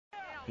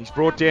He's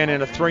brought down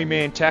in a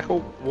three-man tackle.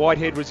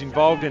 Whitehead was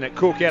involved in it.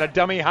 Cook out of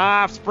dummy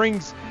half,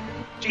 springs.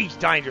 Geez,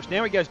 dangerous.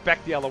 Now he goes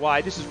back the other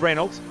way. This is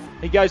Reynolds.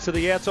 He goes to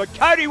the outside.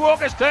 Cody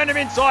Walker's turned him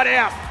inside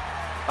out.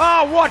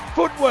 Oh, what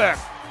footwork.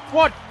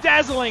 What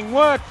dazzling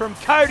work from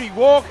Cody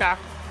Walker.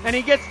 And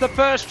he gets the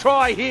first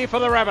try here for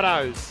the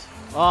Rabbitohs.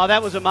 Oh,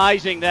 that was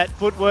amazing, that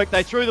footwork.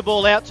 They threw the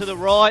ball out to the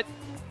right.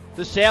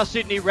 The South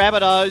Sydney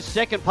Rabbitohs,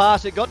 second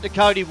pass, it got to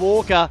Cody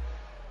Walker.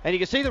 And you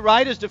can see the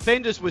Raiders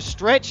defenders were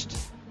stretched.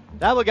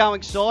 They were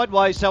going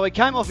sideways, so he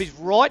came off his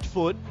right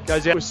foot.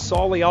 Goes out with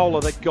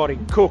Soliola that got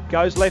him. Cook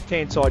goes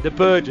left-hand side to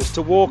Burgess,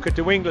 to Walker,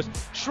 to Inglis.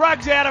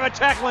 Shrugs out of a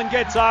tackle and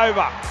gets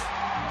over.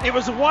 It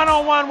was a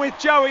one-on-one with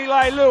Joey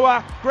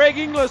Leilua. Greg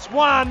Inglis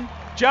 1,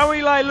 Joey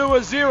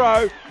Leilua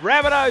 0.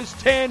 Rabbitohs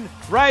 10,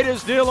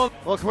 Raiders 0.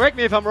 Well, correct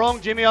me if I'm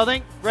wrong, Jimmy. I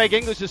think Greg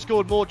Inglis has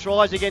scored more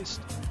tries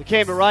against the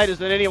Canberra Raiders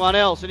than anyone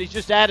else, and he's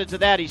just added to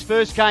that. He's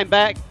first came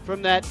back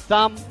from that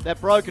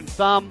broken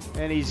thumb,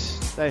 and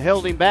they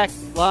held him back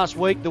last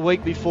week, the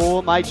week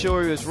before, made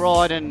sure he was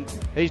right, and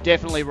he's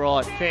definitely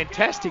right.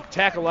 Fantastic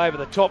tackle over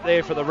the top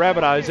there for the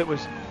Rabbitohs. It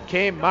was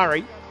Cam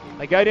Murray.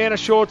 They go down a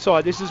short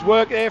side. This is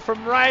work there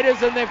from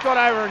Raiders, and they've got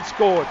over and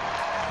scored.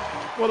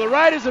 Well, the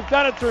Raiders have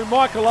done it through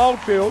Michael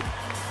Oldfield,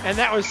 and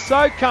that was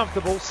so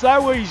comfortable,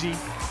 so easy,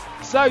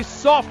 so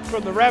soft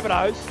from the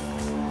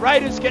Rabbitohs.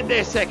 Raiders get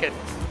their second.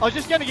 I was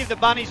just going to give the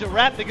Bunnies a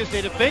rap because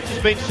their defence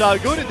has been so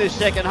good in this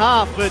second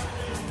half, but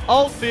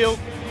Oldfield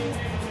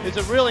is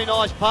a really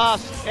nice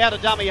pass out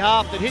of dummy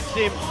half that hits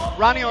him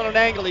running on an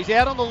angle. He's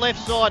out on the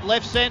left side,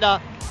 left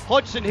centre.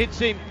 Hodgson hits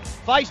him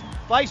face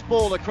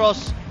ball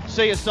across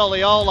Sia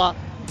Soliola,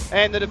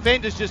 and the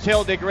defenders just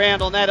held their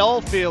ground on that.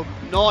 Oldfield,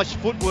 nice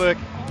footwork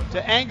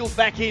to angle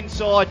back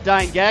inside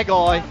Dane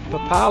Gagai.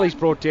 Papali's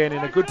brought down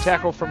in a good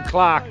tackle from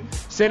Clark.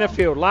 Centre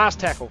field,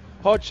 last tackle.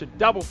 Hodgson,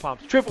 double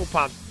pumps, triple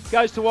pumps.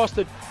 Goes to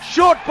Austin.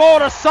 Short ball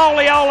to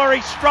Soliola.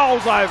 He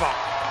strolls over.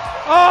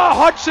 Oh,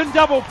 Hodgson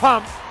double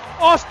pumped.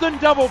 Austin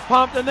double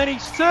pumped. And then he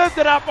served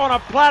it up on a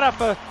platter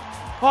for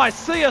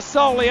Sia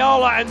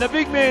Soliola. And the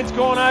big man's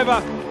gone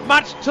over,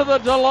 much to the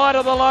delight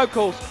of the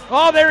locals.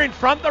 Oh, they're in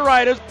front, the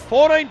Raiders.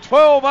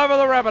 14-12 over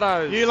the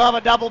Rabbitohs. You love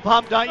a double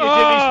pump, don't you, Jimmy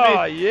Smith?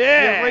 Oh,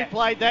 yeah. You've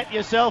replayed that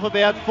yourself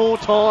about 4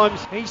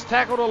 times. He's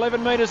tackled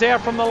 11 metres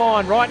out from the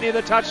line, right near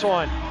the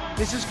touchline.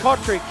 This is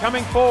Kotrick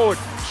coming forward.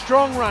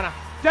 Strong runner.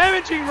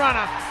 Damaging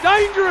runner,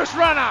 dangerous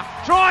runner,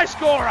 try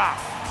scorer.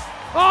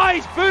 Oh,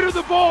 he's booted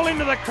the ball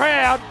into the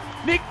crowd.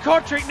 Nick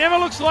Kotrick never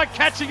looks like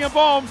catching a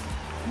bomb,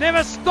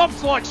 never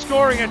stops like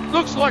scoring it,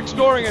 looks like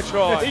scoring a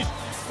try.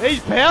 He's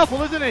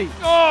powerful, isn't he?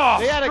 Oh,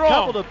 he had strong. A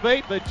couple to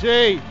beat, but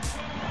gee,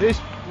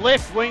 this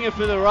left winger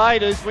for the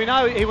Raiders, we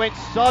know he went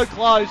so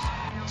close.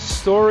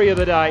 Story of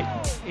the day.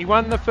 He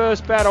won the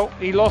first battle,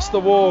 he lost the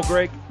war,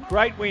 Greg.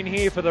 Great win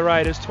here for the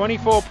Raiders,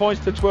 24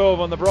 points to 12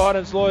 on the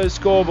Brydens Lawyers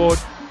scoreboard.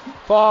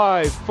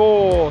 5,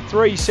 4,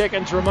 3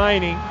 seconds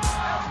remaining.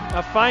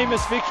 A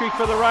famous victory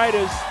for the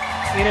Raiders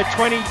in a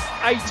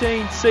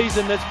 2018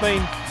 season that's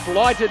been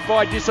blighted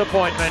by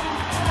disappointment.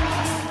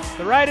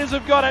 The Raiders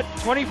have got it,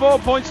 24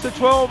 points to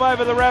 12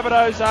 over the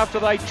Rabbitohs after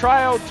they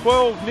trailed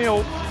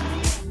 12-0.